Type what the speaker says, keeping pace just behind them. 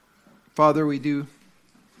Father, we do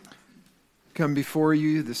come before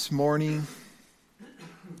you this morning.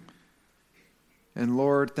 And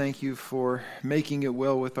Lord, thank you for making it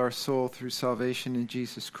well with our soul through salvation in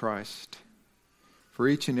Jesus Christ, for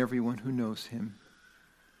each and every one who knows him.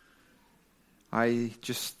 I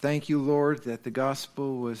just thank you, Lord, that the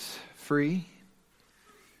gospel was free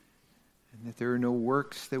and that there are no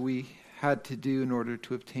works that we had to do in order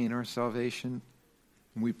to obtain our salvation.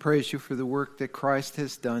 And we praise you for the work that Christ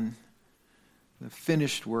has done, the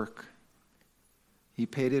finished work. He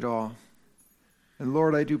paid it all. And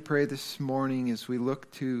Lord, I do pray this morning as we look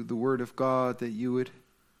to the Word of God that you would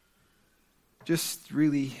just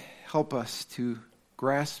really help us to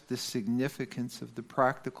grasp the significance of the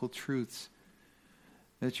practical truths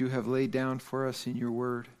that you have laid down for us in your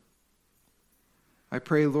Word. I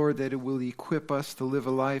pray, Lord, that it will equip us to live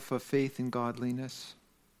a life of faith and godliness.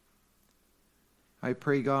 I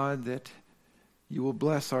pray, God, that you will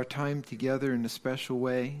bless our time together in a special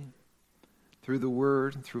way through the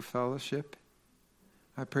Word and through fellowship.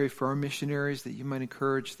 I pray for our missionaries that you might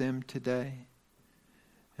encourage them today.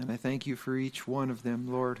 And I thank you for each one of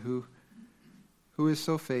them, Lord, who is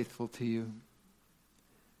so faithful to you.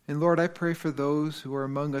 And Lord, I pray for those who are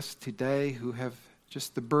among us today who have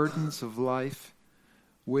just the burdens of life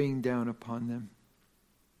weighing down upon them.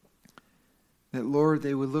 That, Lord,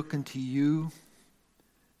 they would look unto you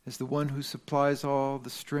as the one who supplies all the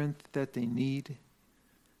strength that they need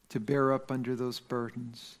to bear up under those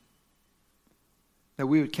burdens. That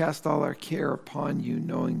we would cast all our care upon you,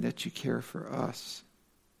 knowing that you care for us.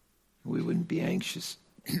 We wouldn't be anxious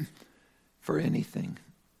for anything.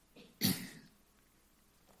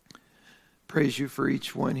 Praise you for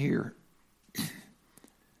each one here,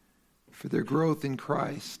 for their growth in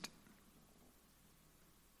Christ,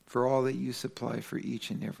 for all that you supply for each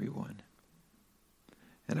and every one.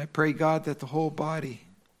 And I pray, God, that the whole body,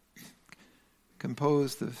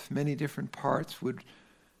 composed of many different parts, would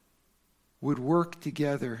work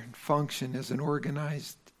together and function as an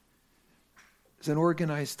organized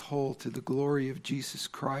whole to the glory of Jesus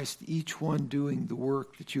Christ, each one doing the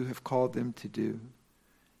work that you have called them to do,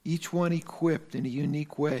 each one equipped in a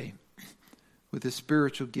unique way with a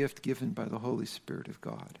spiritual gift given by the Holy Spirit of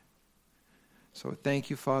God. So thank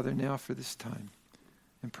you, Father, now for this time,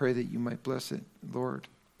 and pray that you might bless it, Lord.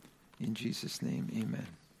 In Jesus' name, amen.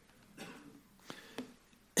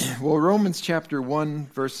 Well, Romans chapter 1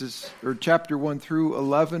 through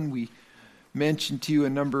 11, we mentioned to you a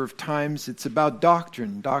number of times. It's about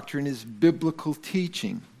doctrine. Doctrine is biblical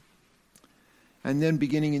teaching. And then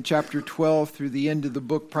beginning in chapter 12 through the end of the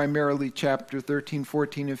book, primarily chapter 13,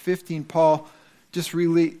 14, and 15, Paul just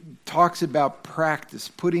really talks about practice,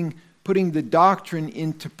 putting the doctrine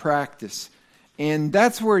into practice. And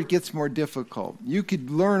that's where it gets more difficult. You could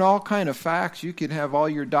learn all kind of facts. You could have all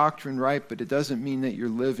your doctrine right, but it doesn't mean that you're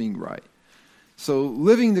living right. So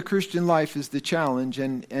living the Christian life is the challenge,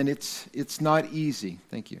 and it's not easy.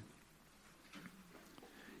 Thank you.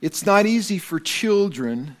 It's not easy for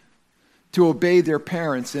children to obey their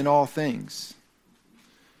parents in all things.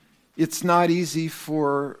 It's not easy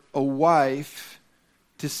for a wife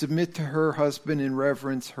to submit to her husband and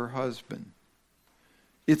reverence her husband.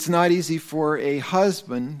 It's not easy for a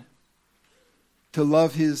husband to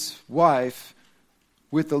love his wife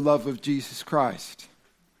with the love of Jesus Christ.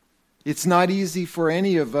 It's not easy for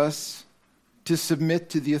any of us to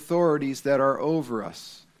submit to the authorities that are over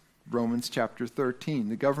us. Romans chapter 13,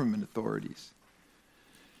 the government authorities.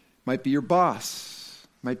 Might be your boss,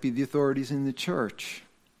 might be the authorities in the church.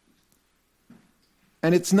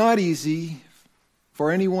 And it's not easy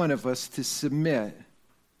for any one of us to submit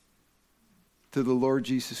to the Lord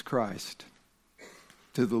Jesus Christ,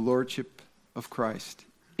 to the Lordship of Christ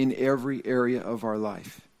in every area of our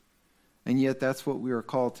life. And yet that's what we are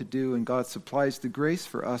called to do, and God supplies the grace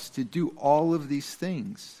for us to do all of these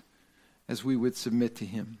things as we would submit to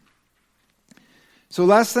Him. So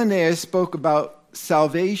last Sunday I spoke about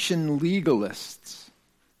salvation legalists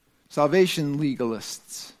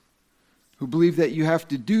who believe that you have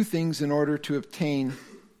to do things in order to obtain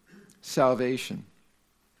salvation.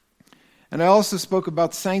 And I also spoke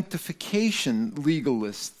about sanctification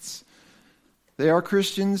legalists. They are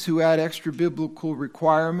Christians who add extra biblical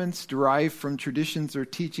requirements derived from traditions or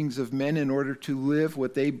teachings of men in order to live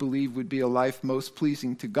what they believe would be a life most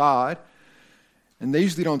pleasing to God. And they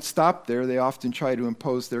usually don't stop there. They often try to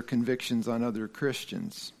impose their convictions on other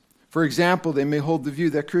Christians. For example, they may hold the view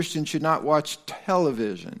that Christians should not watch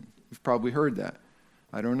television. You've probably heard that.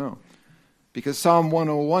 I don't know. Because Psalm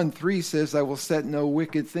 101:3 says, I will set no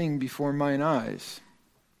wicked thing before mine eyes.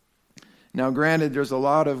 Now, granted, there's a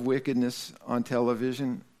lot of wickedness on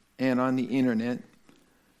television and on the internet.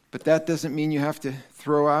 But that doesn't mean you have to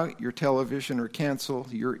throw out your television or cancel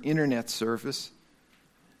your internet service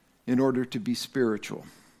in order to be spiritual.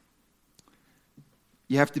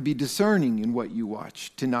 You have to be discerning in what you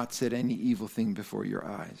watch to not set any evil thing before your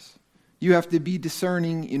eyes. You have to be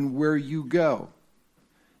discerning in where you go.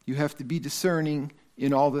 You have to be discerning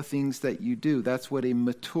in all the things that you do. That's what a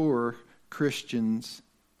mature Christians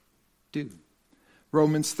do.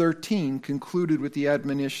 Romans 13 concluded with the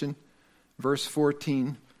admonition, verse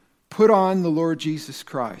 14, put on the Lord Jesus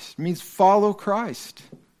Christ. It means follow Christ.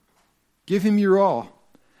 Give him your all.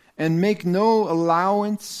 And make no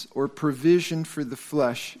allowance or provision for the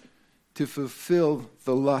flesh to fulfill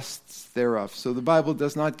the lusts thereof. So the Bible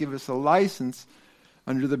does not give us a license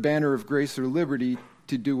under the banner of grace or liberty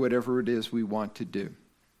to do whatever it is we want to do.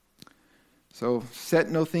 So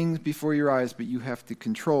set no things before your eyes, but you have to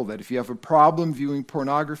control that. If you have a problem viewing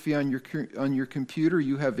pornography on your computer,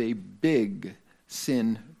 you have a big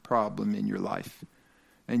sin problem in your life,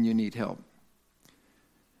 and you need help.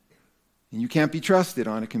 And you can't be trusted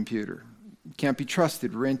on a computer. You can't be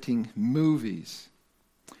trusted renting movies.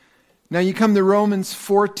 Now you come to Romans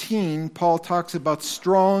 14, Paul talks about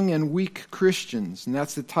strong and weak Christians, and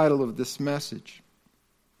that's the title of this message.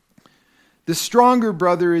 The stronger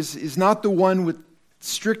brother is not the one with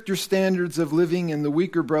stricter standards of living, and the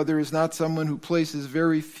weaker brother is not someone who places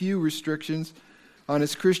very few restrictions on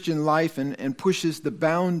his Christian life and pushes the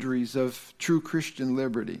boundaries of true Christian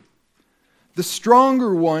liberty. The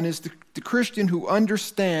stronger one is the Christian who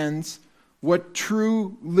understands what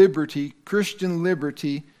true liberty, Christian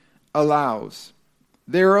liberty, allows.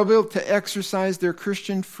 They are able to exercise their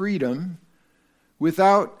Christian freedom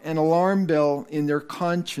without an alarm bell in their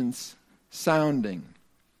conscience sounding.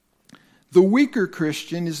 The weaker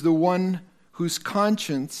Christian is the one whose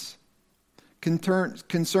conscience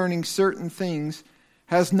concerning certain things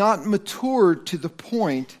has not matured to the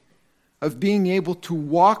point of being able to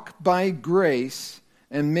walk by grace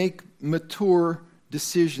and make mature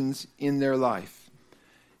decisions in their life.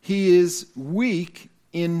 He is weak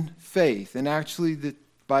in faith. And actually the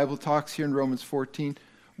Bible talks here in Romans 14,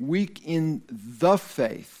 weak in the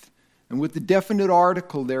faith. And with the definite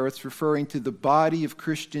article there, it's referring to the body of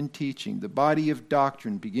Christian teaching, the body of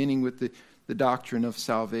doctrine, beginning with the doctrine of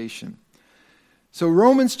salvation. So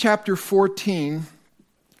Romans chapter 14,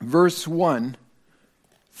 verse 1,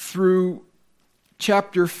 through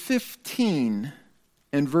chapter 15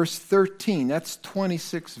 and verse 13, that's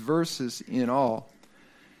 26 verses in all,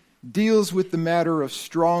 deals with the matter of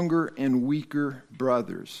stronger and weaker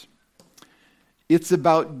brothers. It's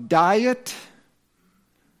about diet,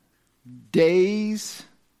 days,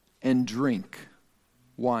 and drink.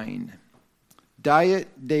 Wine.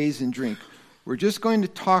 Diet, days, and drink. We're just going to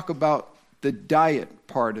talk about the diet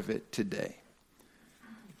part of it today.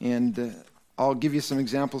 And I'll give you some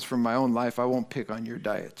examples from my own life. I won't pick on your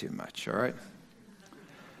diet too much, all right?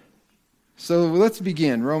 So let's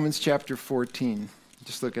begin. Romans chapter 14.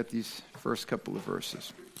 Just look at these first couple of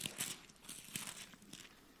verses.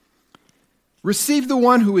 Receive the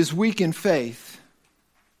one who is weak in faith,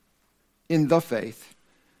 in the faith,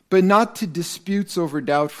 but not to disputes over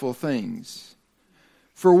doubtful things.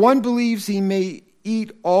 For one believes he may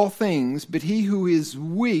eat all things, but he who is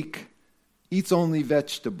weak eats only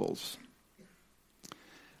vegetables.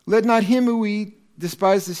 Let not him who eats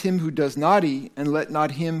despises him who does not eat, and let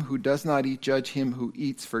not him who does not eat judge him who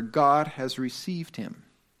eats, for God has received him.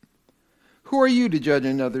 Who are you to judge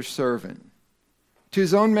another servant? To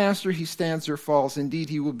his own master he stands or falls. Indeed,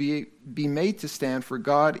 he will be made to stand, for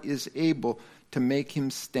God is able to make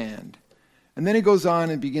him stand. And then he goes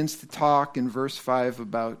on and begins to talk in verse 5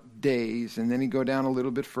 about days, and then he go down a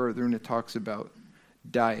little bit further and it talks about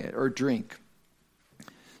diet or drink.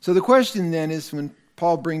 So the question then is, when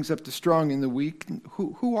Paul brings up the strong and the weak,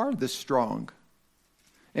 who are the strong?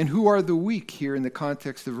 And who are the weak here in the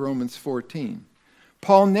context of Romans 14?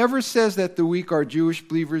 Paul never says that the weak are Jewish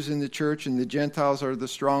believers in the church and the Gentiles are the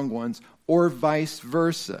strong ones, or vice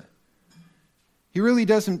versa. He really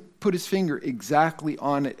doesn't put his finger exactly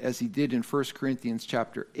on it as he did in 1 Corinthians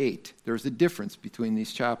chapter 8. There's a difference between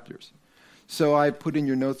these chapters. So I put in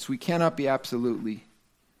your notes, we cannot be absolutely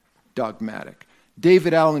dogmatic.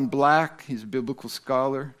 David Allen Black, he's a biblical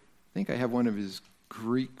scholar. I think I have one of his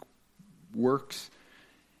Greek works.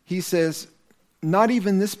 He says, not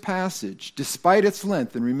even this passage, despite its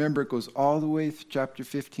length, and remember it goes all the way through chapter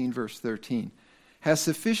 15, verse 13, has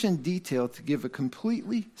sufficient detail to give a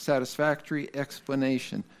completely satisfactory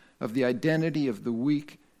explanation of the identity of the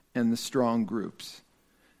weak and the strong groups.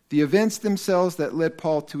 The events themselves that led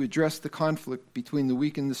Paul to address the conflict between the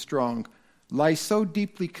weak and the strong lie so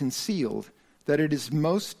deeply concealed that it is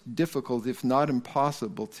most difficult, if not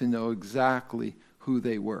impossible, to know exactly who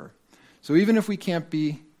they were. So even if we can't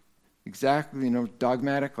be exactly,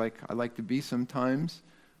 dogmatic like I like to be sometimes,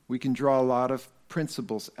 we can draw a lot of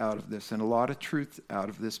principles out of this and a lot of truth out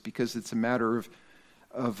of this, because it's a matter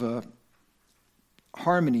of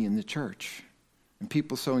harmony in the church and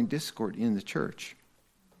people sowing discord in the church.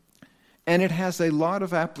 And it has a lot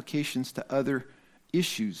of applications to other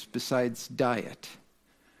issues besides diet.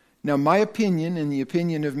 Now, my opinion, and the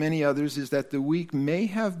opinion of many others, is that the weak may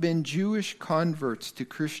have been Jewish converts to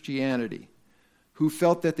Christianity who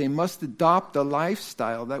felt that they must adopt a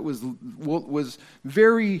lifestyle that was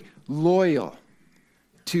very loyal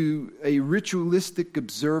to a ritualistic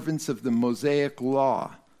observance of the Mosaic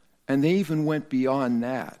law. And they even went beyond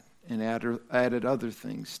that and added other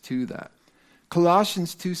things to that.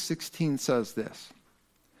 Colossians 2:16 says this: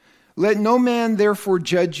 "Let no man therefore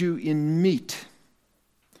judge you in meat,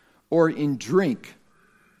 or in drink,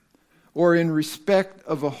 or in respect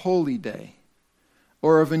of a holy day,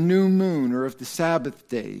 or of a new moon, or of the Sabbath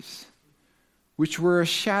days, which were a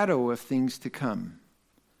shadow of things to come.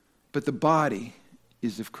 But the body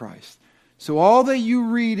is of Christ." So all that you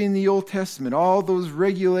read in the Old Testament, all those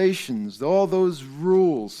regulations, all those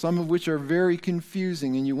rules, some of which are very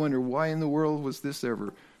confusing, and you wonder, why in the world was this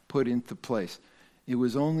ever put into place? It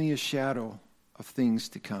was only a shadow of things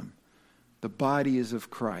to come. The body is of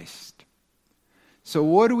Christ. So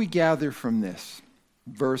what do we gather from this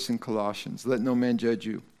verse in Colossians? Let no man judge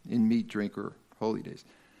you in meat, drink, or holy days.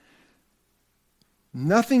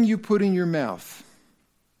 Nothing you put in your mouth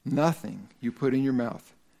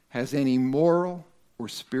has any moral or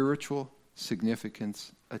spiritual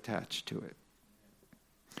significance attached to it.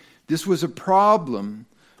 This was a problem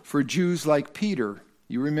for Jews like Peter,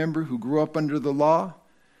 you remember, who grew up under the law,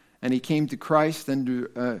 and he came to Christ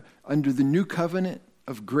under the new covenant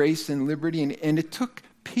of grace and liberty, and it took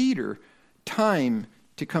Peter time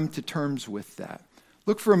to come to terms with that.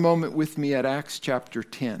 Look for a moment with me at Acts chapter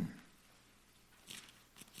 10.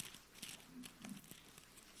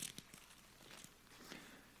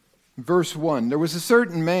 Verse 1, "There was a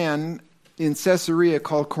certain man in Caesarea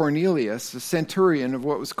called Cornelius, a centurion of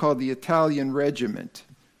what was called the Italian regiment,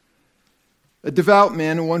 a devout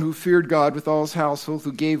man and one who feared God with all his household,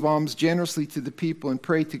 who gave alms generously to the people and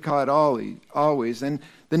prayed to God always. And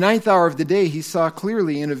the 9th hour of the day he saw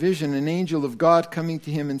clearly in a vision an angel of God coming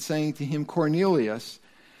to him and saying to him, 'Cornelius.'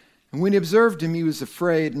 And when he observed him, he was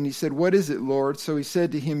afraid, and he said, 'What is it, Lord?' So he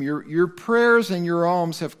said to him, 'Your prayers and your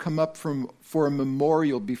alms have come up for a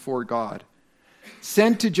memorial before God.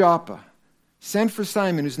 Send to Joppa. Send for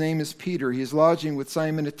Simon, whose name is Peter. He is lodging with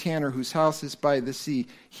Simon a tanner, whose house is by the sea.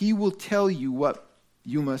 He will tell you what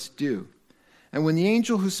you must do.' And when the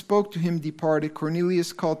angel who spoke to him departed,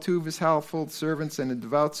 Cornelius called 2 of his household servants and a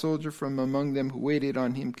devout soldier from among them who waited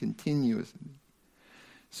on him continuously.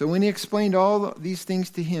 So when he explained all these things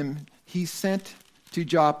to him, he sent to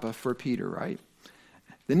Joppa for Peter," right?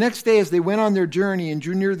 "The next day as they went on their journey and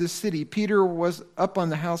drew near the city, Peter was up on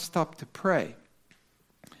the housetop to pray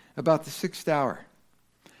about the 6th hour.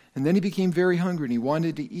 And then he became very hungry and he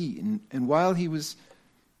wanted to eat. And while he was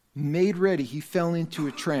made ready, he fell into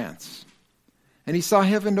a trance. And he saw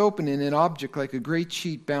heaven open and an object like a great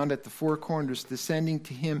sheet bound at the 4 corners descending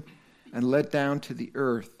to him and let down to the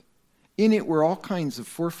earth. In it were all kinds of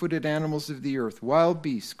 4-footed animals of the earth, wild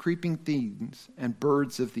beasts, creeping things, and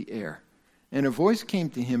birds of the air. And a voice came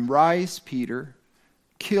to him, 'Rise, Peter,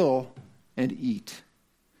 kill and eat.'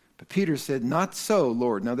 But Peter said, 'Not so,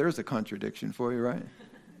 Lord.'" Now there's a contradiction for you, right?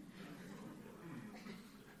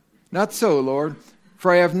 "Not so, Lord,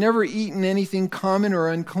 for I have never eaten anything common or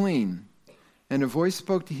unclean.' And a voice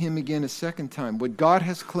spoke to him again a second time, 'What God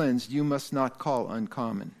has cleansed, you must not call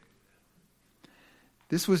uncommon.'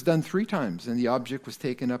 This was done 3 times, and the object was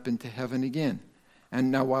taken up into heaven again.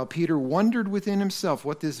 And now while Peter wondered within himself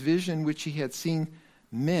what this vision which he had seen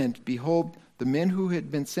meant, behold, the men who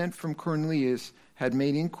had been sent from Cornelius had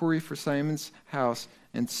made inquiry for Simon's house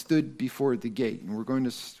and stood before the gate." And we're going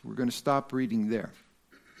to stop reading there.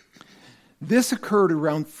 This occurred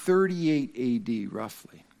around 38 AD,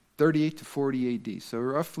 roughly. 38 to 40 AD. So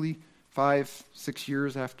roughly 5-6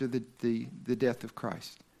 years after the death of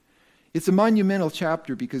Christ. It's a monumental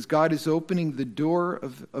chapter because God is opening the door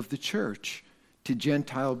of the church to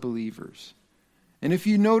Gentile believers. And if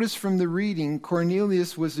you notice from the reading,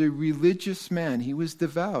 Cornelius was a religious man. He was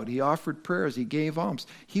devout. He offered prayers. He gave alms.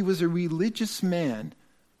 He was a religious man,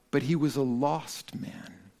 but he was a lost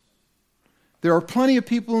man. There are plenty of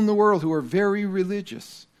people in the world who are very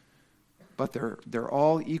religious, but they're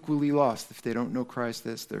all equally lost if they don't know Christ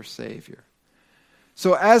as their Savior.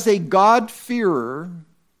 So as a God-fearer,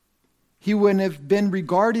 he would have been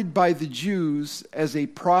regarded by the Jews as a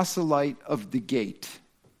proselyte of the gate,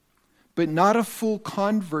 but not a full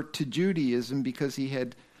convert to Judaism because he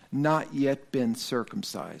had not yet been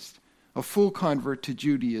circumcised. A full convert to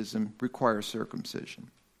Judaism requires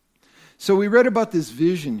circumcision. So we read about this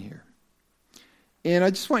vision here. And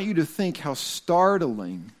I just want you to think how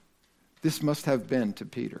startling this must have been to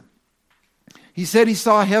Peter. He said he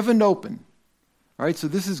saw heaven open. All right, so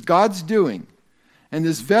this is God's doing. And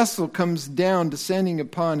this vessel comes down, descending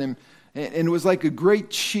upon him. And it was like a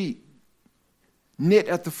great sheet knit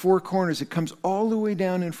at the four corners. It comes all the way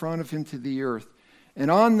down in front of him to the earth.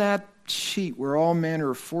 And on that sheet were all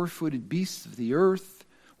manner of four-footed beasts of the earth,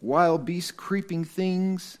 wild beasts, creeping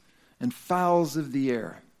things, and fowls of the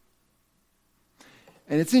air.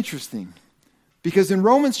 And it's interesting, because in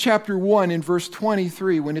Romans chapter 1, in verse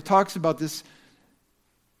 23, when it talks about this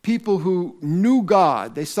people who knew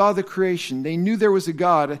God, they saw the creation, they knew there was a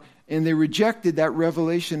God, and they rejected that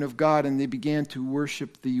revelation of God, and they began to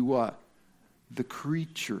worship the what? The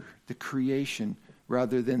creature, the creation,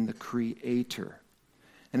 rather than the creator.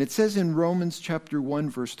 And it says in Romans chapter 1,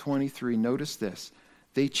 verse 23, notice this,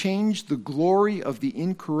 they changed the glory of the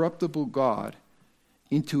incorruptible God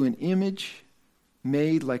into an image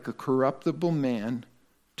made like a corruptible man,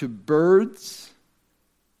 to birds,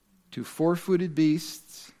 to four-footed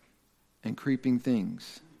beasts, and creeping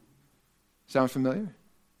things. Sound familiar?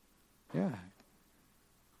 Yeah.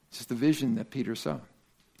 It's just the vision that Peter saw.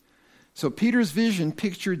 So Peter's vision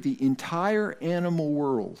pictured the entire animal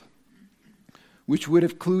world, which would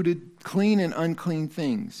have included clean and unclean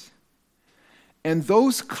things. And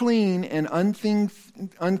those clean and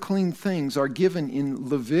unclean things are given in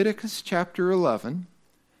Leviticus chapter 11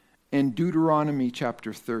 and Deuteronomy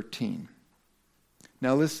chapter 13.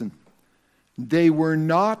 Now listen, they were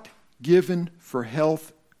not given for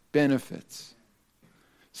health benefits.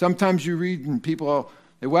 Sometimes you read and people,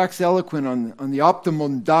 they wax eloquent on the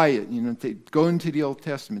optimum diet. You know, they go into the Old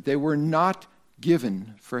Testament. They were not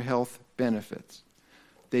given for health benefits.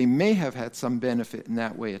 They may have had some benefit in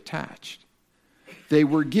that way attached. They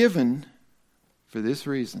were given for this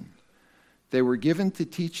reason. They were given to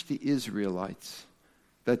teach the Israelites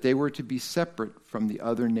that they were to be separate from the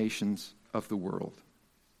other nations of the world.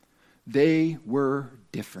 They were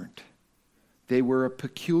different. They were a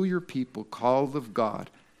peculiar people called of God,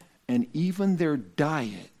 and even their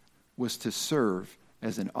diet was to serve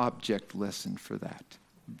as an object lesson for that.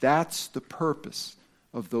 That's the purpose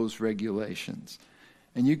of those regulations.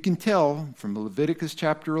 And you can tell from Leviticus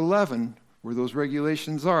chapter 11, where those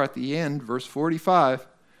regulations are at the end, verse 45,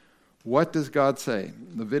 what does God say?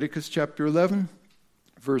 Leviticus chapter 11,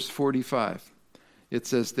 verse 45. It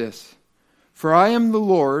says this, "For I am the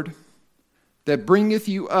Lord that bringeth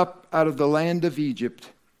you up out of the land of Egypt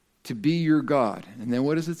to be your God." And then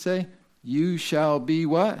what does it say? "You shall be"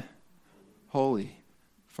 what? "Holy,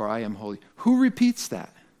 for I am holy." Who repeats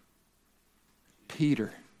that?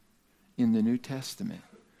 Peter in the New Testament.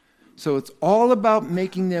 So it's all about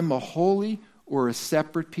making them a holy or a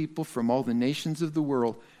separate people from all the nations of the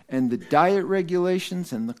world. And the diet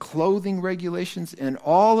regulations and the clothing regulations and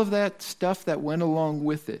all of that stuff that went along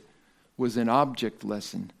with it was an object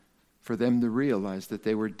lesson for them to realize that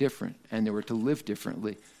they were different and they were to live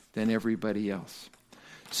differently than everybody else.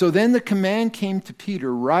 So then the command came to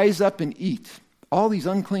Peter, "Rise up and eat all these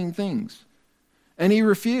unclean things." And he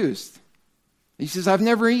refused. He says, "I've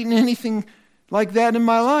never eaten anything like that in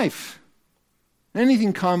my life.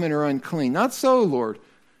 Anything common or unclean. Not so, Lord."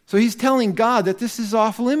 So he's telling God that this is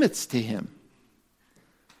off limits to him.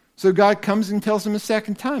 So God comes and tells him a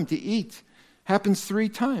second time to eat. Happens 3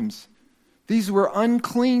 times. These were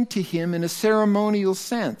unclean to him in a ceremonial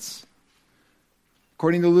sense.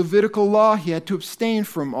 According to Levitical law, he had to abstain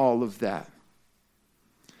from all of that.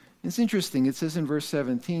 It's interesting. It says in verse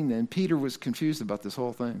 17, then Peter was confused about this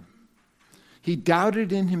whole thing. He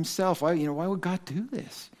doubted in himself. Why would God do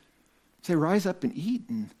this? Say, "Rise up and eat."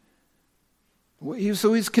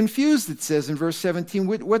 So he's confused, it says in verse 17,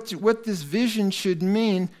 what this vision should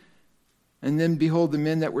mean. And then behold, the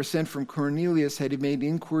men that were sent from Cornelius had made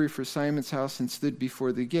inquiry for Simon's house and stood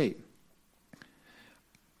before the gate.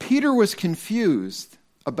 Peter was confused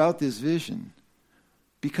about this vision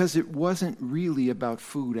because it wasn't really about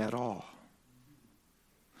food at all.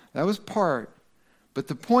 That was part. But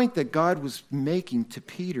the point that God was making to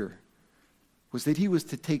Peter was that he was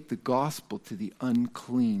to take the gospel to the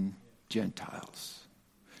unclean Gentiles,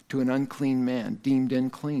 to an unclean man, deemed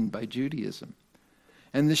unclean by Judaism.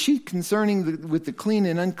 And the sheet concerning with the clean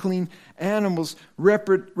and unclean animals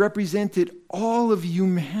represented all of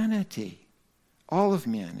humanity. All of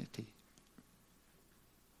humanity.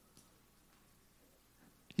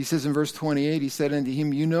 He says in verse 28, he said unto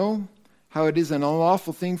him, you know how it is an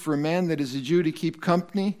unlawful thing for a man that is a Jew to keep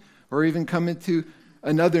company or even come into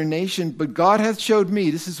another nation. But God hath showed me,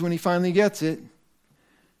 this is when he finally gets it,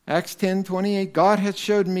 Acts 10:28, God hath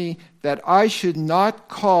showed me that I should not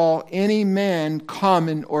call any man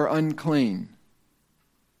common or unclean.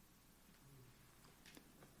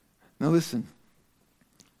 Now listen,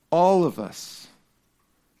 all of us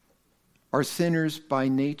are sinners by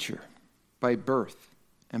nature, by birth,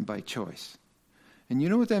 and by choice. And you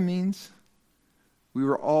know what that means? We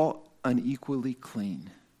were all unequally clean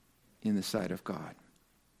in the sight of God.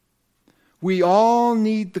 We all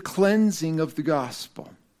need the cleansing of the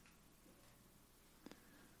gospel.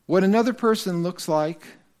 What another person looks like,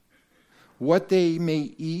 what they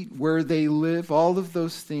may eat, where they live, all of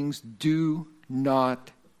those things do not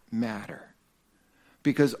matter.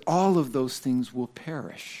 Because all of those things will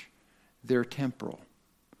perish. They're temporal.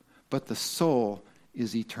 But the soul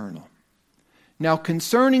is eternal. Now,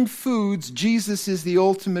 concerning foods, Jesus is the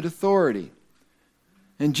ultimate authority.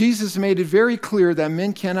 And Jesus made it very clear that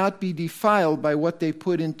men cannot be defiled by what they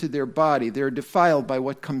put into their body. They're defiled by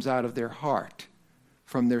what comes out of their heart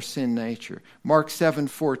from their sin nature. Mark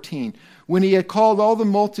 7:14. When he had called all the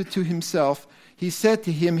multitude to himself, he said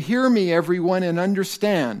to him, hear me, everyone, and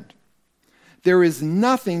understand. There is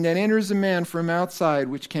nothing that enters a man from outside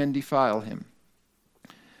which can defile him.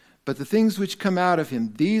 But the things which come out of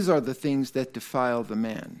him, these are the things that defile the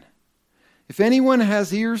man. If anyone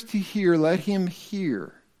has ears to hear, let him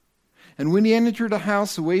hear. And when he entered a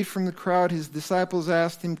house away from the crowd, his disciples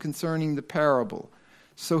asked him concerning the parable.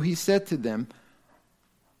 So he said to them,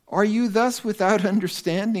 are you thus without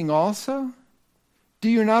understanding also? Do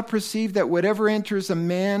you not perceive that whatever enters a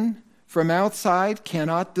man from outside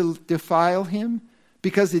cannot defile him?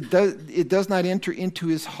 Because it does not enter into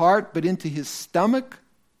his heart, but into his stomach,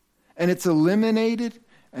 and it's eliminated.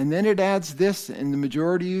 And then it adds this, and the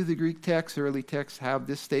majority of the Greek texts, early texts, have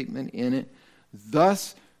this statement in it,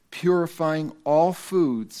 thus purifying all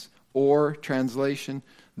foods, or translation,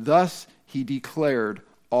 thus he declared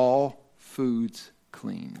all foods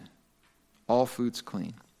clean. All foods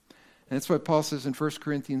clean. And that's what Paul says in 1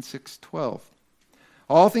 Corinthians 6:12.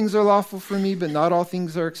 All things are lawful for me, but not all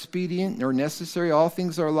things are expedient or necessary. All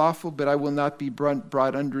things are lawful, but I will not be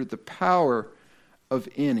brought under the power of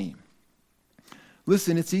any.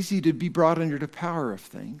 Listen, it's easy to be brought under the power of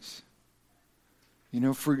things. You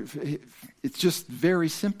know, it's just very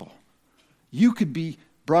simple. You could be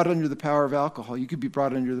brought under the power of alcohol. You could be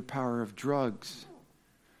brought under the power of drugs.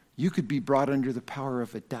 You could be brought under the power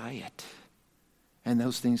of a diet. And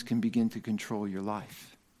those things can begin to control your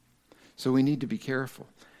life. So we need to be careful.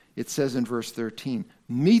 It says in verse 13,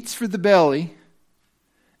 meats for the belly,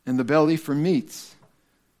 and the belly for meats.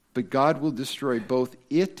 But God will destroy both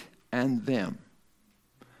it and them.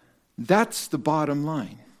 That's the bottom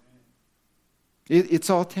line. It's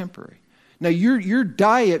all temporary. Now, your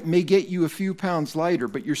diet may get you a few pounds lighter,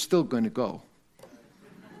 but you're still going to go.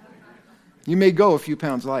 You may go a few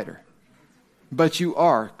pounds lighter, but you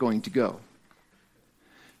are going to go.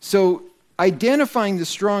 So, identifying the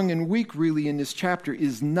strong and weak really in this chapter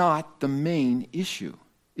is not the main issue.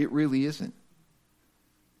 It really isn't.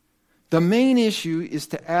 The main issue is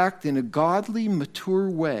to act in a godly, mature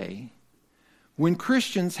way when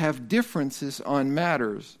Christians have differences on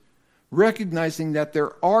matters, recognizing that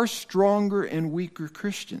there are stronger and weaker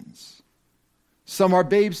Christians. Some are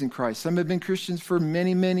babes in Christ. Some have been Christians for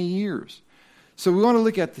many, many years. So we want to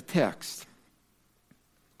look at the text.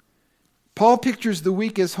 Paul pictures the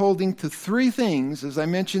weak as holding to three things, as I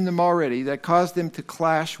mentioned them already, that cause them to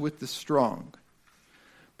clash with the strong.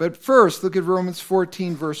 But first, look at Romans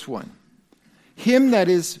 14, verse 1. Him that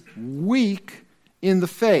is weak in the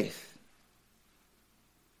faith.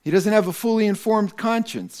 He doesn't have a fully informed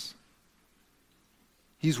conscience.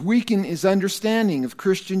 He's weak in his understanding of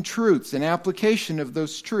Christian truths and application of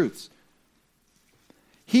those truths.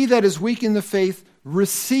 He that is weak in the faith,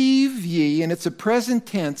 receive ye, and it's a present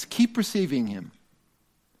tense, keep receiving him,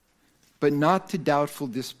 but not to doubtful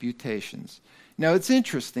disputations. Now it's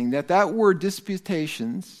interesting that word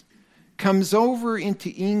disputations comes over into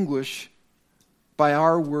English by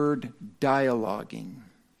our word dialoguing.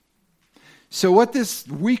 So what this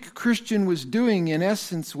weak Christian was doing in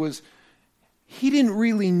essence was he didn't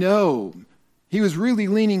really know. He was really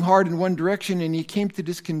leaning hard in one direction, and he came to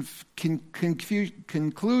this conclusion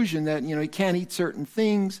that, he can't eat certain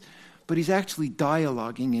things, but he's actually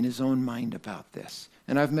dialoguing in his own mind about this.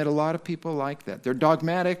 And I've met a lot of people like that. They're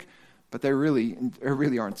dogmatic, but they really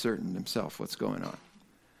aren't certain themselves what's going on.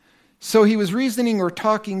 So he was reasoning or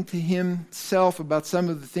talking to himself about some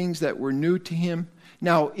of the things that were new to him.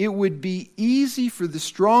 Now, it would be easy for the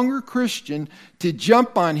stronger Christian to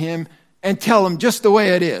jump on him and tell him just the way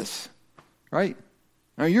it is, right?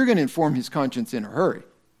 Now, you're going to inform his conscience in a hurry.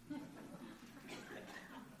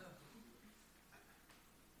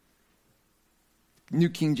 New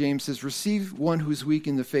King James says, receive one who is weak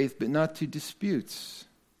in the faith, but not to disputes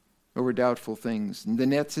over doubtful things. And the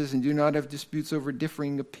Net says, and do not have disputes over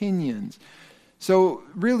differing opinions. So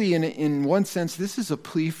really, in one sense, this is a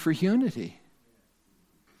plea for unity.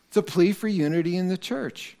 It's a plea for unity in the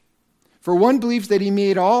church. For one believes that he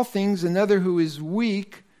made all things, another who is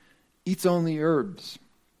weak eats only herbs.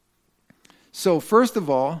 So first of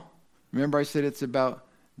all, remember I said it's about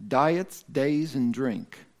diets, days, and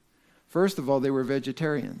drink. First of all, they were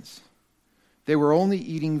vegetarians. They were only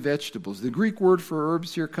eating vegetables. The Greek word for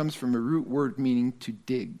herbs here comes from a root word meaning to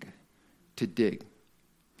dig. To dig.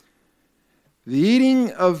 The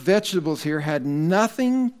eating of vegetables here had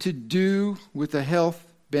nothing to do with a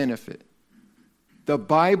health benefit. The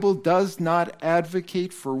Bible does not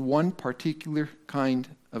advocate for one particular kind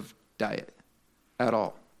of diet at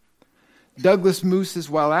all. Douglas Moo says,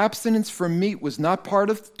 while abstinence from meat was not part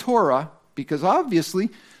of the Torah, because obviously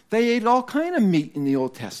they ate all kind of meat in the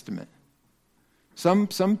Old Testament. Some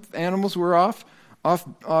animals were off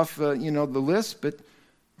the list, but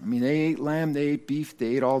I mean they ate lamb, they ate beef,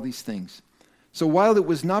 they ate all these things. So while it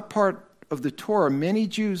was not part of the Torah, many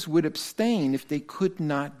Jews would abstain if they could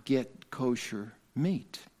not get kosher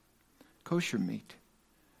meat. Kosher meat.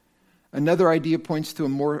 Another idea points to a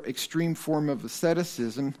more extreme form of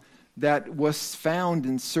asceticism that was found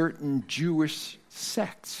in certain Jewish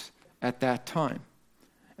sects at that time.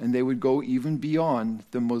 And they would go even beyond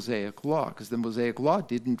the Mosaic Law, because the Mosaic Law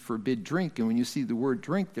didn't forbid drink. And when you see the word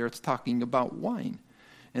drink there, it's talking about wine.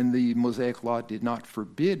 And the Mosaic Law did not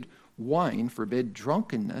forbid wine, forbid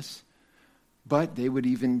drunkenness, but they would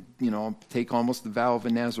even, take almost the vow of a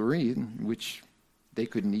Nazarene, which they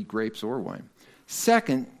couldn't eat grapes or wine.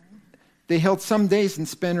 Second, they held some days in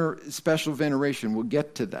special veneration. We'll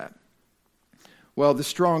get to that. Well, the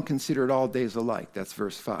strong considered all days alike. That's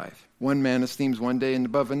verse 5. One man esteems one day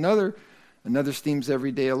above another. Another esteems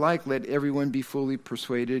every day alike. Let everyone be fully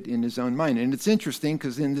persuaded in his own mind. And it's interesting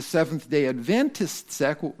because in the Seventh-day Adventist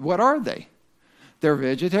sect, what are they? They're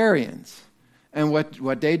vegetarians. And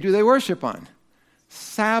what day do they worship on?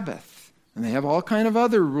 Sabbath. And they have all kind of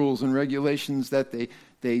other rules and regulations that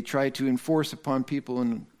they try to enforce upon people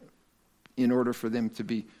in order for them to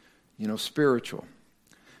be, spiritual.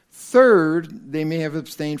 Third, they may have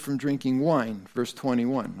abstained from drinking wine, verse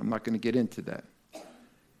 21. I'm not going to get into that.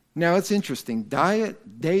 Now, it's interesting.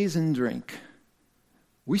 Diet, days, and drink.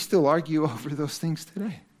 We still argue over those things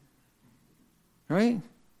today. Right?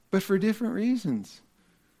 But for different reasons.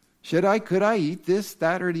 Could I eat this,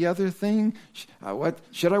 that, or the other thing?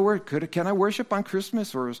 Can I worship on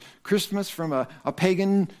Christmas? Or is Christmas from a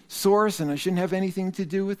pagan source and I shouldn't have anything to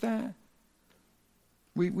do with that?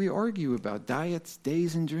 We argue about diets,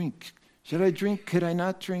 days, and drink. Should I drink? Could I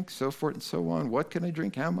not drink? So forth and so on. What can I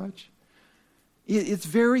drink? How much? It's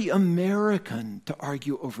very American to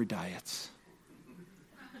argue over diets.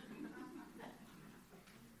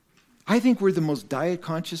 I think we're the most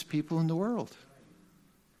diet-conscious people in the world.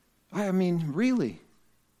 I mean, really.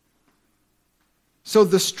 So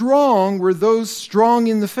the strong were those strong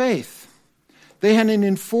in the faith. They had an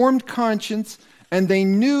informed conscience, and they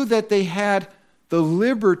knew that they had the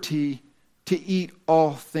liberty to eat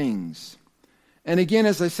all things. And again,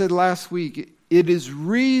 as I said last week, it is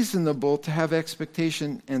reasonable to have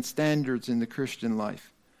expectation and standards in the Christian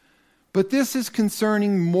life. But this is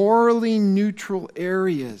concerning morally neutral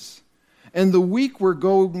areas. And the weak were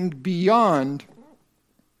going beyond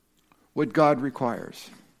what God requires.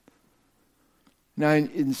 Now,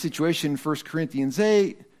 in the situation in 1 Corinthians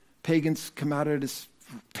 8, pagans come out of this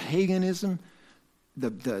paganism.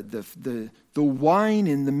 The wine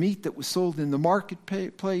and the meat that was sold in the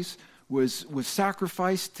marketplace was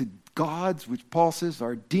sacrificed to gods, which Paul says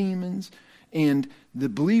are demons. And the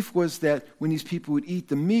belief was that when these people would eat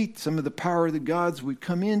the meat, some of the power of the gods would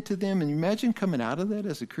come into them. And imagine coming out of that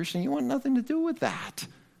as a Christian. You want nothing to do with that.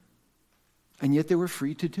 And yet they were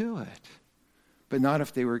free to do it. But not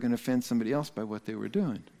if they were going to offend somebody else by what they were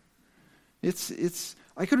doing.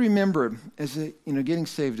 I could remember getting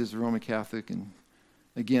saved as a Roman Catholic, and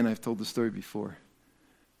again, I've told the story before.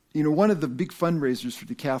 One of the big fundraisers for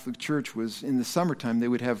the Catholic Church was in the summertime, they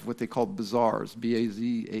would have what they called bazaars,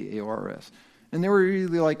 B-A-Z-A-A-R-S. And they were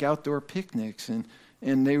really like outdoor picnics, and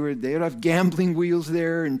they would have gambling wheels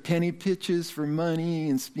there and penny pitches for money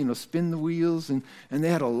and, spin the wheels, and they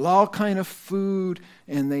had all kind of food,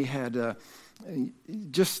 and they had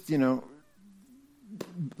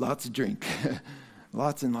lots of drink.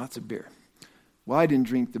 lots and lots of beer. Well, I didn't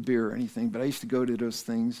drink the beer or anything, but I used to go to those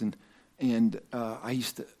things, and I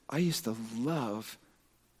used to love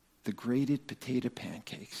the grated potato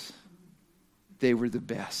pancakes. They were the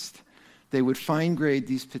best. They would fine grade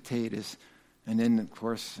these potatoes, and then, of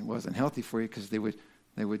course, it wasn't healthy for you because they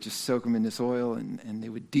would just soak them in this oil, and they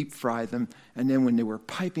would deep fry them, and then when they were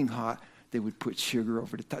piping hot, they would put sugar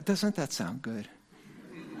over the top. Doesn't that sound good?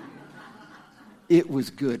 It was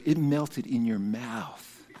good. It melted in your mouth.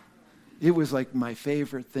 It was like my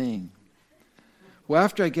favorite thing. Well,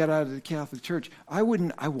 after I got out of the Catholic Church, I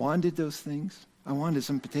wanted those things. I wanted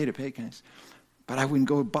some potato pancakes, but I wouldn't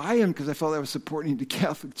go buy them because I felt I was supporting the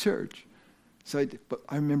Catholic Church. But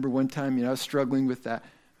I remember one time, I was struggling with that.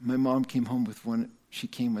 My mom came home with one. She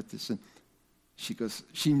came with this, and she goes,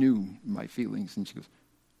 she knew my feelings, and she goes,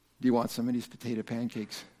 "Do you want some of these potato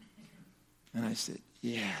pancakes?" And I said,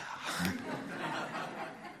 "Yeah."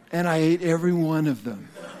 And I ate every one of them.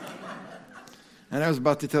 And I was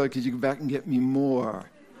about to tell her, "Could you go back and get me more?"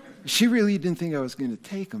 She really didn't think I was going to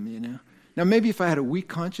take them, Now, maybe if I had a weak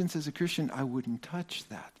conscience as a Christian, I wouldn't touch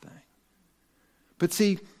that thing. But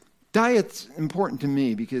see, diet's important to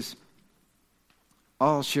me because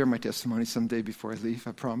I'll share my testimony someday before I leave,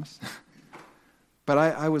 I promise. But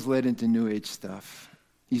I was led into New Age stuff,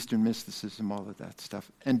 Eastern mysticism, all of that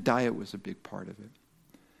stuff. And diet was a big part of it.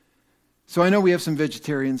 So I know we have some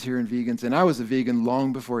vegetarians here and vegans, and I was a vegan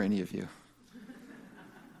long before any of you.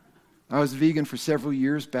 I was vegan for several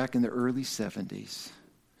years back in the early 70s.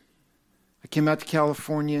 I came out to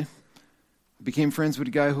California. I became friends with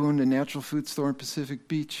a guy who owned a natural food store in Pacific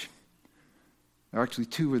Beach. Actually,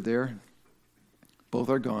 two were there. Both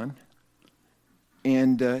are gone.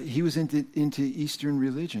 And he was into Eastern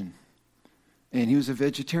religion. And he was a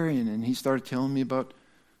vegetarian, and he started telling me about,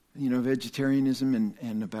 vegetarianism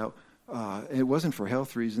and about, it wasn't for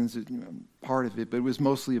health reasons, part of it, but it was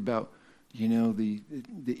mostly about, the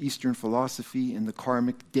Eastern philosophy and the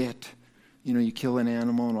karmic debt. You kill an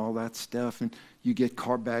animal and all that stuff, and you get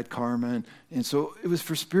bad karma. And so it was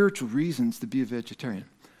for spiritual reasons to be a vegetarian.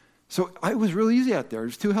 So it was really easy out there.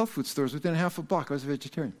 There's 2 health food stores within a half a block. I was a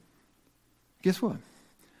vegetarian. Guess what?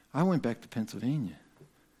 I went back to Pennsylvania.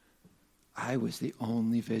 I was the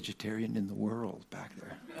only vegetarian in the world back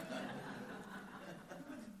there.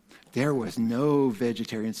 There was no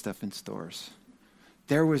vegetarian stuff in stores.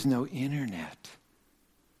 There was no internet.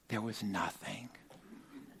 There was nothing.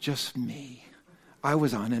 Just me. I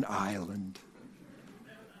was on an island.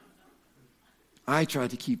 I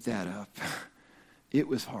tried to keep that up. It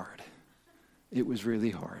was hard. It was really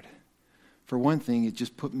hard. For one thing, it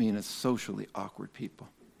just put me in a socially awkward people.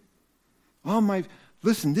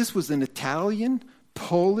 Listen, this was an Italian,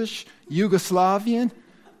 Polish, Yugoslavian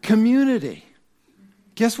community.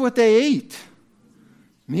 Guess what they ate?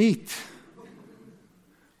 Meat.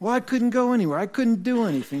 Well, I couldn't go anywhere. I couldn't do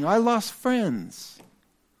anything. I lost friends.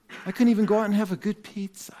 I couldn't even go out and have a good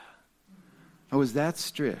pizza. I was that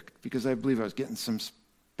strict because I believe I was getting some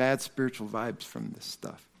bad spiritual vibes from this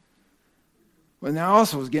stuff. Well, now I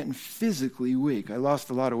also was getting physically weak. I lost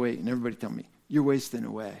a lot of weight, and everybody told me, "You're wasting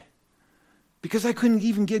away." Because I couldn't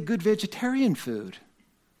even get good vegetarian food.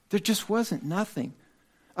 There just wasn't nothing.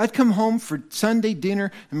 I'd come home for Sunday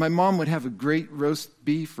dinner, and my mom would have a great roast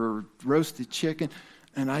beef or roasted chicken,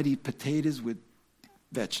 and I'd eat potatoes with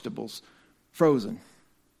vegetables, frozen.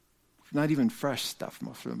 Not even fresh stuff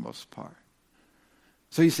for the most part.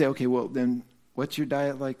 So you say, okay, well then, what's your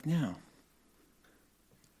diet like now?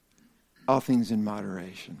 All things in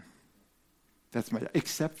moderation. That's my diet,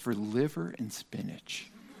 except for liver and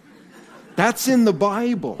spinach. That's in the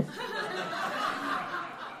Bible.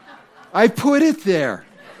 I put it there.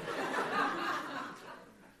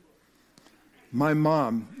 My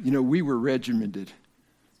mom, we were regimented.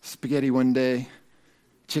 Spaghetti one day,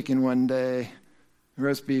 chicken one day,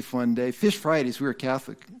 roast beef one day. Fish Fridays, we were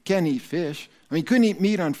Catholic. Can't eat fish. Couldn't eat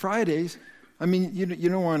meat on Fridays. You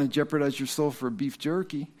don't want to jeopardize your soul for beef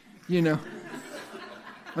jerky, that's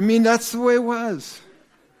the way it was.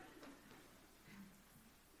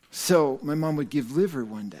 So my mom would give liver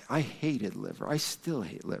one day. I hated liver. I still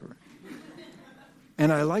hate liver.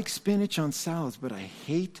 And I like spinach on salads, but I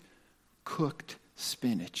hate cooked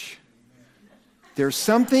spinach. There's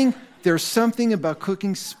something about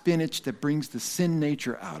cooking spinach that brings the sin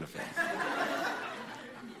nature out of it.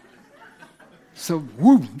 So,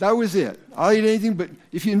 that was it. I'll eat anything, but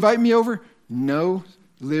if you invite me over, no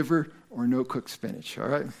liver or no cooked spinach, all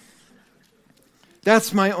right?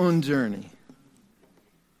 That's my own journey.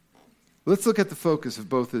 Let's look at the focus of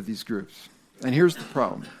both of these groups. And here's the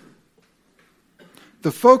problem.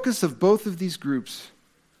 The focus of both of these groups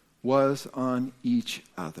was on each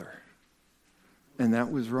other. And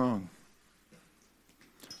that was wrong.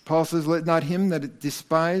 Paul says, let not him that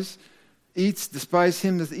despise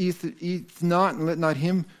him that eats not, and let not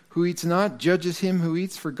him who eats not judges him who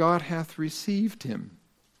eats, for God hath received him.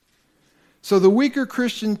 So the weaker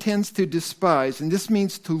Christian tends to despise, and this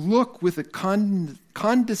means to look with a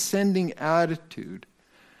condescending attitude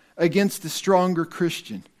against the stronger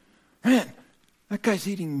Christian. Man, that guy's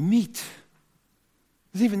eating meat.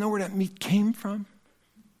 Does he even know where that meat came from?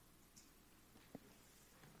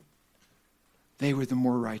 They were the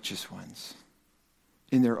more righteous ones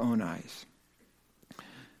in their own eyes.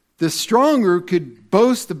 The stronger could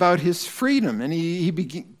boast about his freedom, and he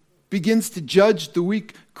begins to judge the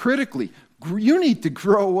weak critically. You need to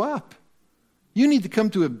grow up. You need to come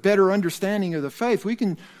to a better understanding of the faith.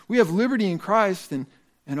 We have liberty in Christ and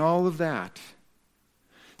all of that.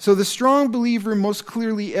 So the strong believer most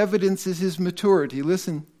clearly evidences his maturity.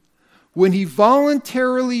 Listen, when he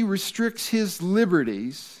voluntarily restricts his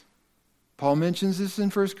liberties, Paul mentions this in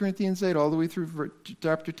 1 Corinthians 8 all the way through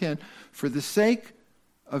chapter 10, for the sake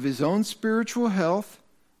of his own spiritual health,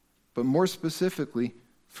 but more specifically,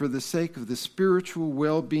 for the sake of the spiritual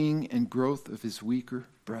well-being and growth of his weaker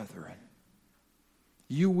brethren.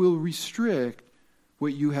 You will restrict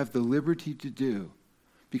what you have the liberty to do,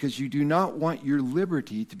 because you do not want your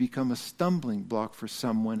liberty to become a stumbling block for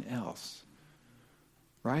someone else.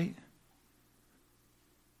 Right?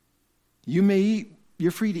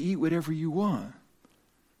 You're free to eat whatever you want.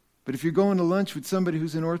 But if you're going to lunch with somebody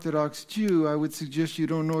who's an Orthodox Jew, I would suggest you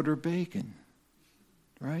don't order bacon.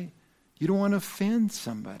 Right? You don't want to offend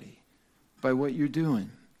somebody by what you're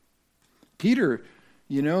doing. Peter,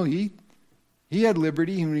 he had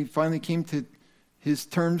liberty when he finally came to his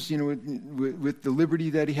terms, with the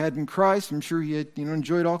liberty that he had in Christ. I'm sure he had,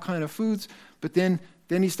 enjoyed all kind of foods. But then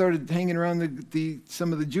he started hanging around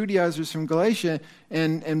some of the Judaizers from Galatia,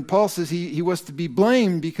 and Paul says he was to be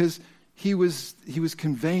blamed because he was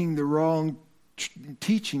conveying the wrong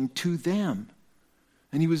teaching to them,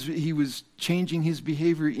 and he was changing his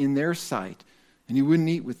behavior in their sight, and he wouldn't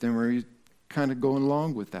eat with them, or he kind of going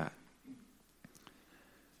along with that.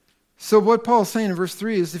 So what Paul's saying in verse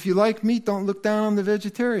 3 is, if you like meat, don't look down on the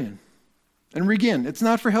vegetarian. And again, it's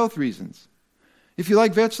not for health reasons. If you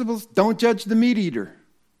like vegetables, don't judge the meat eater.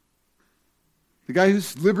 The guy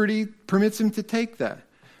whose liberty permits him to take that.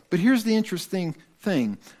 But here's the interesting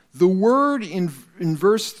thing. The word in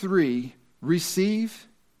verse 3, receive,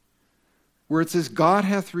 where it says God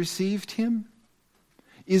hath received him,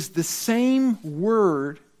 is the same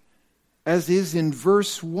word as is in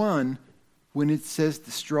verse 1 when it says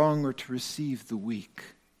the strong are to receive the weak.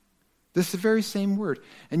 This is the very same word.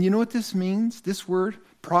 And you know what this means? This word,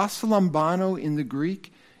 proslambano in the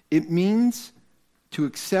Greek, it means to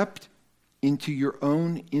accept into your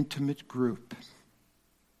own intimate group.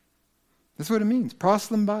 That's what it means,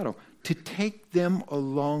 proslambano, to take them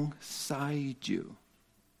alongside you.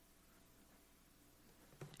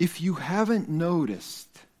 If you haven't noticed,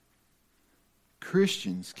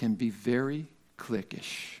 Christians can be very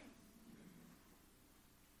cliquish.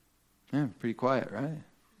 Yeah, pretty quiet, right?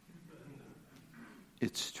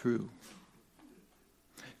 It's true.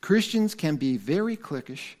 Christians can be very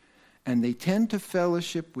cliquish, and they tend to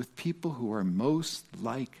fellowship with people who are most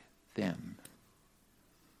like them.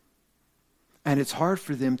 And it's hard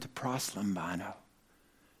for them to proslambano,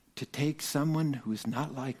 to take someone who is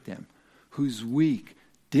not like them, who's weak,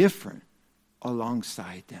 different,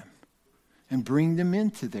 alongside them, and bring them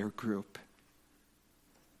into their group.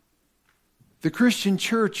 The Christian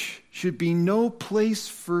church should be no place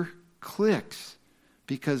for cliques,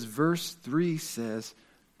 because verse 3 says,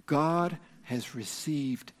 God has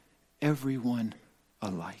received everyone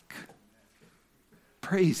alike.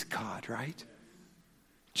 Praise God, right?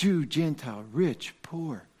 Jew, Gentile, rich,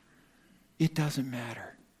 poor. It doesn't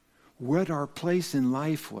matter what our place in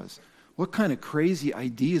life was. What kind of crazy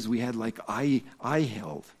ideas we had, like I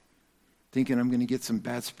held, thinking I'm going to get some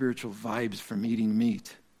bad spiritual vibes from eating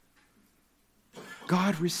meat.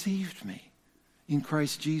 God received me in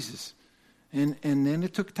Christ Jesus. And then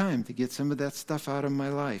it took time to get some of that stuff out of my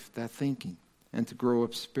life, that thinking, and to grow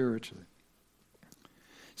up spiritually.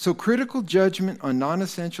 So critical judgment on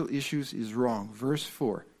non-essential issues is wrong. Verse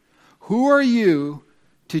 4. Who are you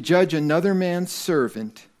to judge another man's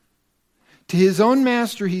servant? To his own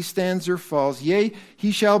master he stands or falls. Yea,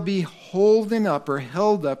 he shall be holden up or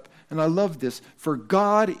held up. And I love this. For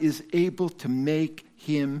God is able to make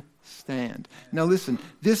him stand. Now listen,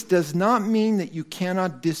 this does not mean that you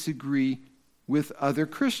cannot disagree with other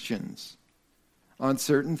Christians on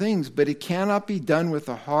certain things, but it cannot be done with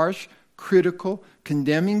a harsh, critical,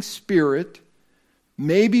 condemning spirit,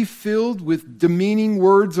 maybe filled with demeaning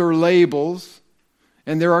words or labels,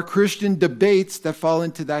 And there are Christian debates that fall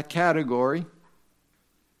into that category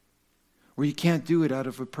where you can't do it out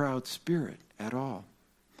of a proud spirit at all.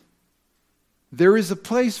 There is a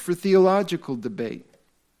place for theological debate.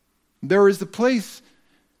 There is a place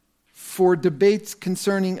for debates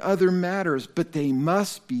concerning other matters, but they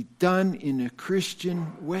must be done in a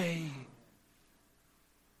Christian way.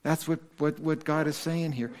 That's what God is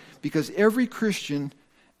saying here. Because every Christian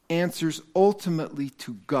answers ultimately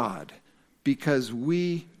to God, because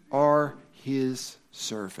we are His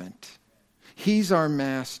servant. He's our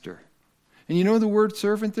master. And you know the word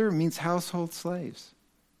servant there? It means household slaves.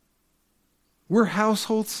 We're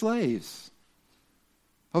household slaves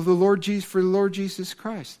of the Lord Jesus, for the Lord Jesus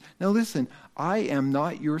Christ. Now listen, I am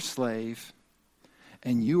not your slave,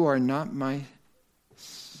 and you are not my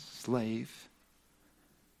slave.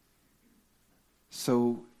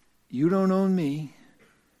 So you don't own me,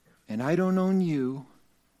 and I don't own you.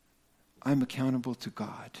 I'm accountable to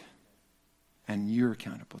God, and you're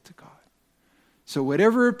accountable to God. So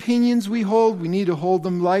whatever opinions we hold, we need to hold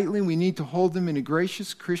them lightly. We need to hold them in a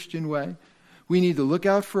gracious Christian way. We need to look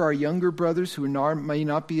out for our younger brothers who may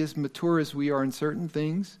not be as mature as we are in certain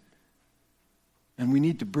things. And we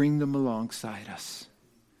need to bring them alongside us.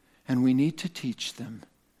 And we need to teach them.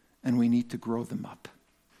 And we need to grow them up.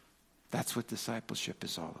 That's what discipleship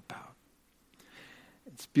is all about.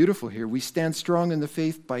 It's beautiful here. We stand strong in the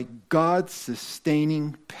faith by God's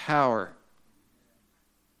sustaining power.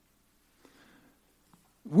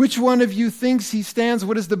 Which one of you thinks he stands?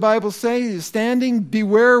 What does the Bible say? He's standing.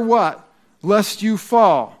 Beware what? Lest you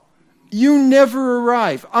fall. You never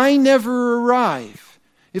arrive. I never arrive.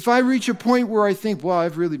 If I reach a point where I think, well,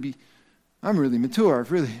 I'm really mature.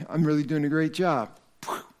 I'm really doing a great job.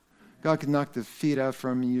 God can knock the feet out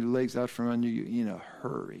from you, the legs out from under you in a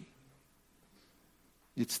hurry.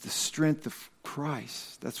 It's the strength of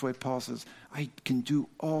Christ. That's why Paul says, I can do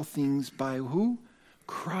all things by who?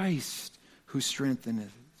 Christ, who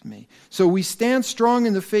strengtheneth me. So we stand strong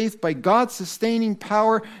in the faith by God's sustaining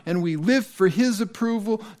power, and we live for His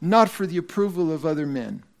approval, not for the approval of other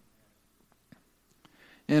men.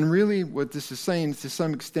 And really what this is saying is, to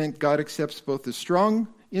some extent, God accepts both the strong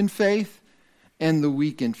in faith and the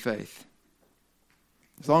weak in faith.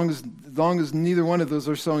 As long as neither one of those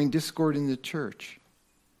are sowing discord in the church.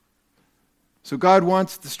 So God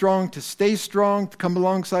wants the strong to stay strong, to come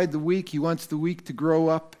alongside the weak. He wants the weak to grow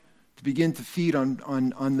up, to begin to feed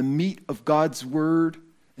on the meat of God's word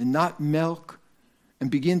and not milk, and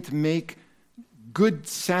begin to make good,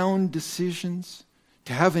 sound decisions,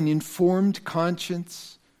 to have an informed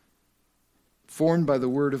conscience formed by the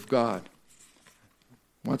word of God.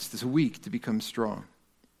 Wants the weak to become strong.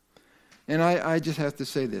 And I just have to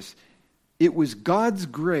say this. It was God's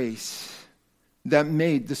grace that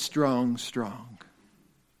made the strong strong.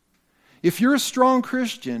 If you're a strong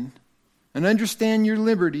Christian and understand your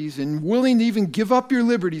liberties and willing to even give up your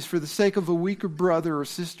liberties for the sake of a weaker brother or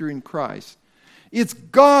sister in Christ, it's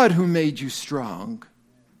God who made you strong.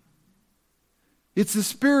 It's the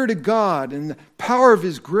Spirit of God and the power of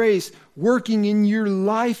His grace working in your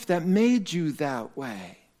life that made you that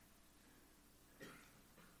way.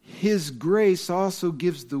 His grace also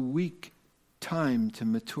gives the weak time to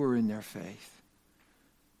mature in their faith.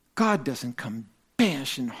 God doesn't come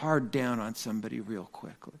bashing hard down on somebody real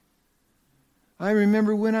quickly. I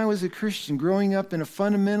remember when I was a Christian growing up in a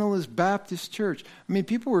fundamentalist Baptist church. I mean,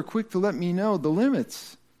 people were quick to let me know the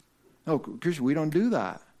limits. Oh, Christian, we don't do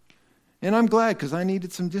that. And I'm glad, because I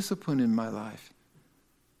needed some discipline in my life.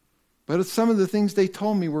 But some of the things they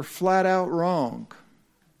told me were flat out wrong.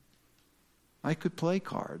 I could play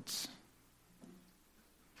cards.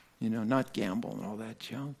 Not gamble and all that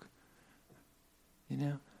junk.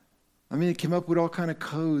 I mean, it came up with all kind of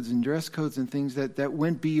codes and dress codes and things that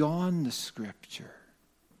went beyond the Scripture.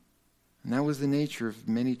 And that was the nature of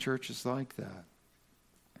many churches like that.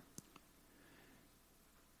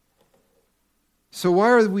 So why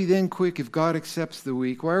are we then quick, if God accepts the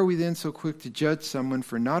weak, why are we then so quick to judge someone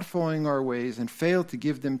for not following our ways and fail to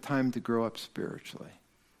give them time to grow up spiritually?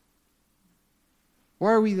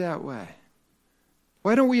 Why are we that way?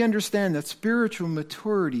 Why don't we understand that spiritual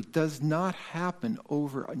maturity does not happen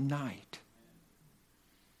overnight?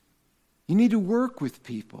 You need to work with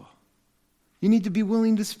people. You need to be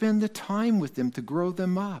willing to spend the time with them to grow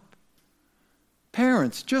them up.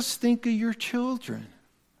 Parents, just think of your children.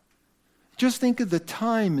 Just think of the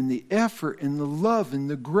time and the effort and the love and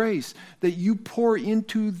the grace that you pour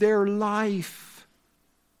into their life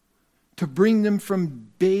to bring them from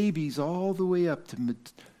babies all the way up to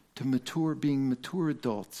being mature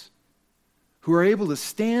adults who are able to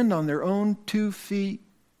stand on their own 2 feet,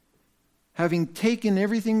 having taken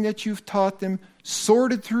everything that you've taught them,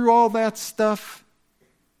 sorted through all that stuff,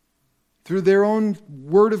 through their own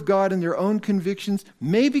Word of God and their own convictions,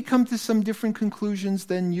 maybe come to some different conclusions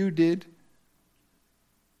than you did,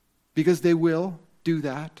 because they will do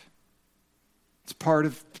that. It's part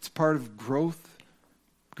of growth,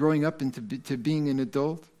 growing up into to being an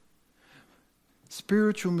adult.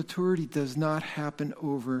 Spiritual maturity does not happen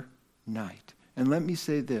overnight. And let me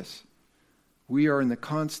say this. We are in the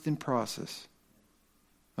constant process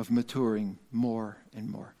of maturing more and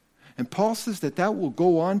more. And Paul says that will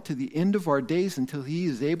go on to the end of our days until he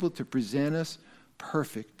is able to present us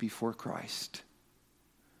perfect before Christ.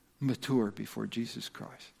 Mature before Jesus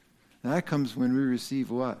Christ. And that comes when we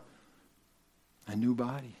receive what? A new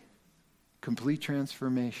body. Complete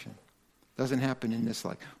transformation. Doesn't happen in this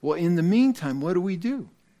life. Well, in the meantime, what do we do?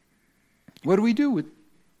 What do we do with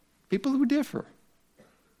people who differ?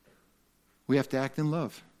 We have to act in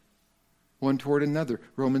love, one toward another.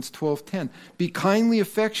 Romans 12:10. Be kindly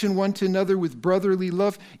affection one to another with brotherly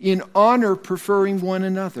love, in honor preferring one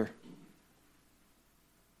another.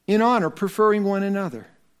 In honor preferring one another.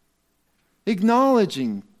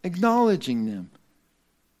 Acknowledging them.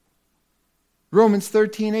 Romans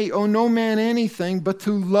 13:8. Owe no man anything but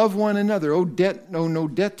to love one another. Owe no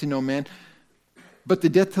debt to no man, but the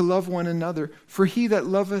debt to love one another. For he that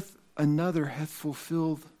loveth another hath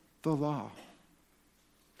fulfilled the law.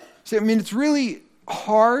 See, it's really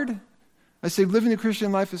hard. I say living the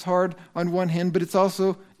Christian life is hard on one hand, but it's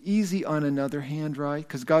also easy on another hand, right?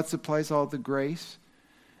 Because God supplies all the grace.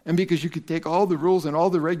 And because you could take all the rules and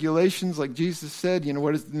all the regulations, like Jesus said,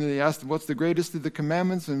 they asked him, what's the greatest of the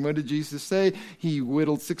commandments? And what did Jesus say? He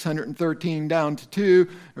whittled 613 down to 2,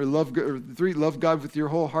 or 3, love God with your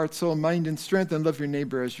whole heart, soul, mind, and strength, and love your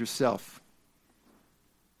neighbor as yourself.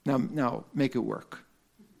 Now make it work.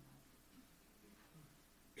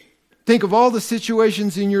 Think of all the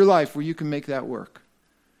situations in your life where you can make that work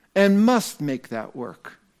and must make that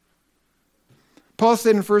work. Paul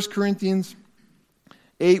said in 1 Corinthians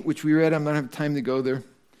 8, which we read, I'm not going to have time to go there.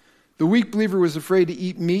 The weak believer was afraid to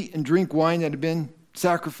eat meat and drink wine that had been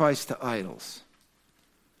sacrificed to idols.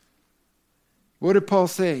 What did Paul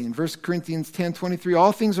say in 1 Corinthians 10:23?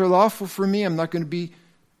 All things are lawful for me.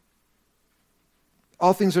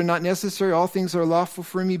 All things are not necessary. All things are lawful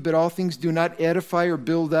for me, but all things do not edify or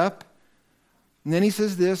build up. And then he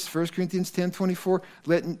says this, 1 Corinthians 10:24,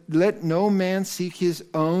 let no man seek his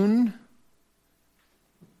own,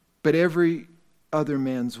 but every other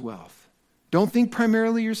man's wealth. Don't think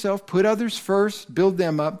primarily yourself. Put others first. Build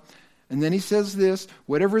them up. And then he says this,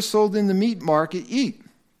 whatever is sold in the meat market, eat.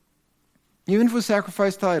 Even if it was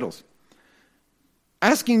sacrificed to idols.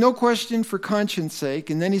 Asking no question for conscience sake.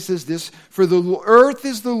 And then he says this, for the earth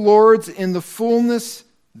is the Lord's and the fullness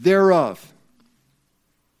thereof.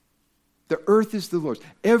 The earth is the Lord's.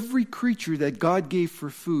 Every creature that God gave for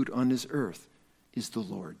food on this earth is the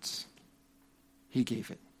Lord's. He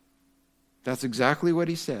gave it. That's exactly what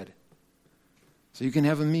he said. So you can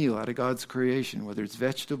have a meal out of God's creation, whether it's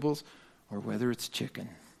vegetables or whether it's chicken.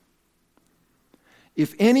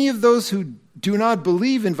 If any of those who do not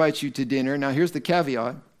believe invites you to dinner, now here's the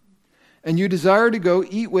caveat, and you desire to go,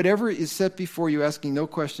 eat whatever is set before you, asking no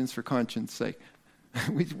questions for conscience sake. I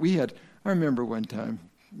remember one time,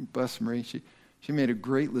 bless Marie, she made a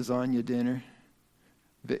great lasagna dinner,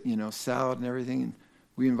 salad and everything, and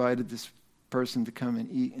we invited this person to come and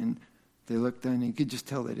eat, and they looked down and you could just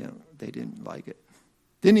tell they didn't like it.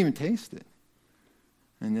 Didn't even taste it.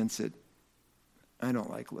 And then said, I don't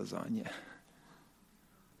like lasagna.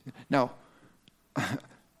 Now,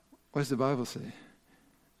 what does the Bible say?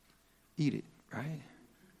 Eat it, right?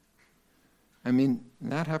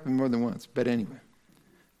 That happened more than once, but anyway.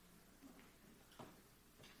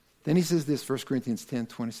 Then he says this, 1 Corinthians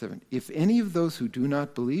 10:27. If any of those who do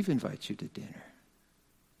not believe invite you to dinner,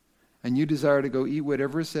 and you desire to go eat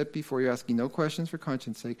whatever is set before you, asking no questions for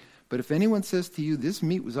conscience sake, but if anyone says to you, this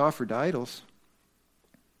meat was offered to idols,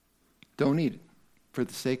 don't eat it for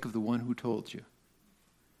the sake of the one who told you,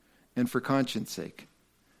 and for conscience sake.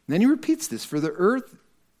 And then he repeats this, for the earth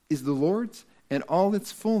is the Lord's and all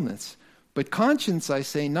its fullness. But conscience, I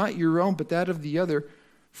say, not your own, but that of the other.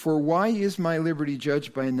 For why is my liberty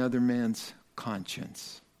judged by another man's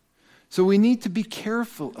conscience? So we need to be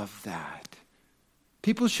careful of that.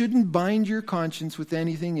 People shouldn't bind your conscience with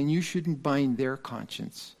anything, and you shouldn't bind their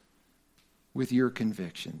conscience with your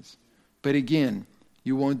convictions. But again,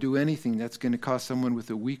 you won't do anything that's going to cause someone with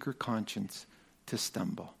a weaker conscience to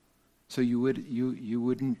stumble. So you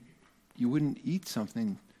wouldn't eat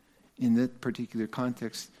something in that particular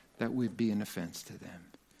context that would be an offense to them.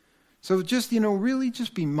 So just, really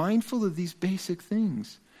just be mindful of these basic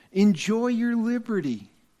things. Enjoy your liberty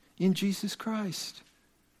in Jesus Christ.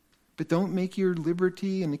 But don't make your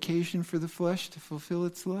liberty an occasion for the flesh to fulfill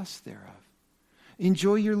its lust thereof.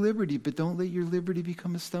 Enjoy your liberty, but don't let your liberty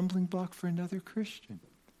become a stumbling block for another Christian.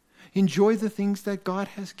 Enjoy the things that God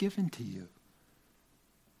has given to you.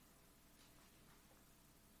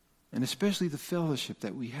 And especially the fellowship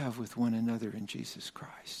that we have with one another in Jesus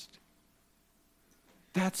Christ.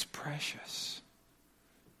 That's precious.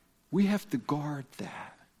 We have to guard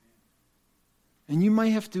that. And you might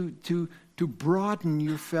have to broaden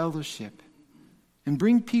your fellowship and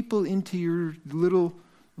bring people into your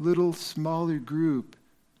little smaller group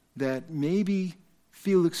that maybe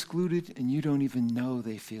feel excluded and you don't even know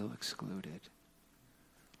they feel excluded.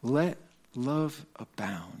 Let love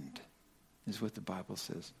abound, is what the Bible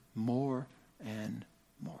says. More and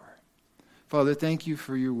more. Father, thank you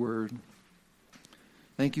for your word.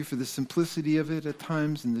 Thank you for the simplicity of it at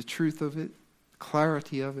times and the truth of it,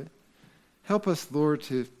 clarity of it. Help us, Lord,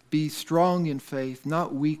 to be strong in faith,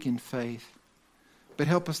 not weak in faith, but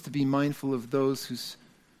help us to be mindful of those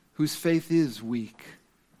whose faith is weak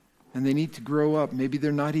and they need to grow up. Maybe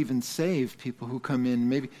they're not even saved, people who come in.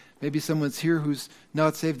 Maybe someone's here who's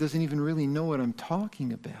not saved, doesn't even really know what I'm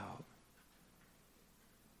talking about.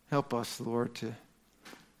 Help us, Lord, to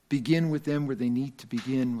begin with them where they need to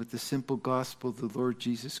begin, with the simple gospel of the Lord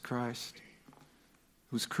Jesus Christ,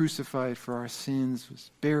 who was crucified for our sins,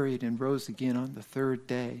 was buried and rose again on the third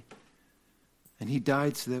day. And he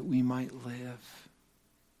died so that we might live,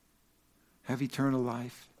 have eternal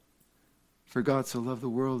life. For God so loved the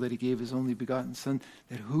world that he gave his only begotten Son,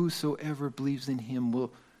 that whosoever believes in him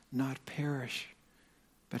will not perish,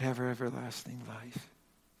 but have everlasting life.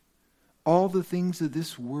 All the things of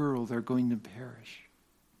this world are going to perish.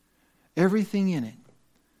 Everything in it,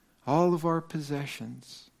 all of our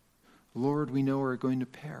possessions, Lord, we know are going to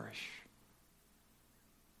perish.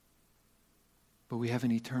 But we have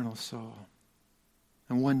an eternal soul.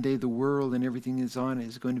 And one day the world and everything that's on it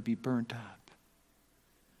is going to be burnt up.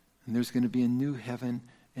 And there's going to be a new heaven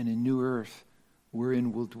and a new earth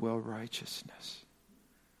wherein will dwell righteousness.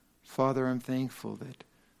 Father, I'm thankful that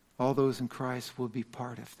all those in Christ will be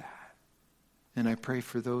part of that. And I pray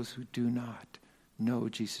for those who do not know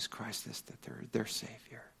Jesus Christ as their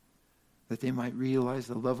Savior, that they might realize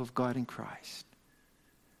the love of God in Christ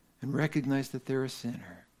and recognize that they're a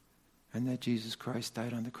sinner and that Jesus Christ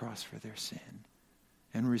died on the cross for their sin,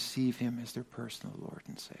 and receive him as their personal Lord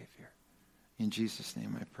and Savior. In Jesus'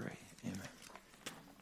 name I pray. Amen.